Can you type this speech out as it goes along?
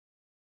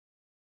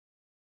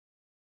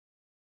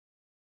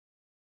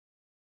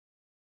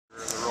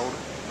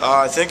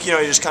I think you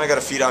just kind of got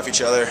to feed off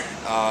each other.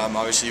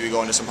 Obviously, we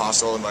go into some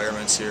hostile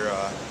environments here,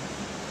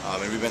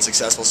 and we've been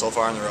successful so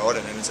far on the road.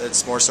 And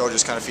it's more so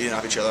just kind of feeding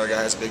off each other. Our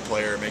guy has a big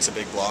player, makes a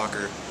big block,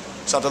 or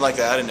something like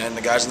that, and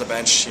the guys on the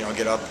bench,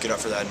 get up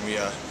for that. And we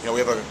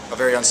have a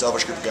very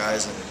unselfish group of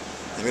guys,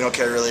 and we don't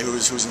care really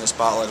who's in the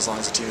spotlight as long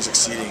as the team is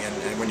succeeding.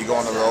 And when you go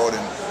on the road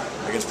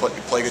and against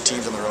play good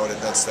teams on the road,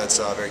 that's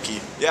very key.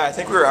 Yeah, I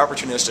think we were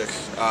opportunistic.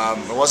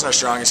 It wasn't our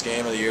strongest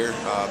game of the year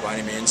by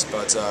any means,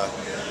 but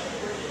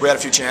we had a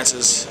few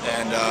chances,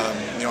 and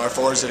our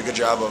forwards did a good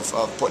job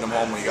of putting them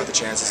home when we got the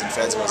chances. And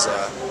Feds was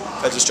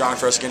strong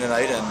for us again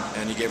tonight,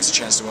 and he gave us a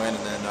chance to win.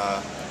 And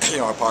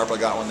then our power play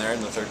got one there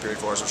in the third period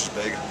for us, which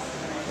was big.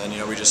 And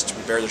then we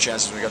buried their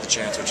chances when we got the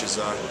chance, which is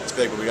it's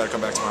big, but we got to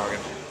come back tomorrow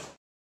again.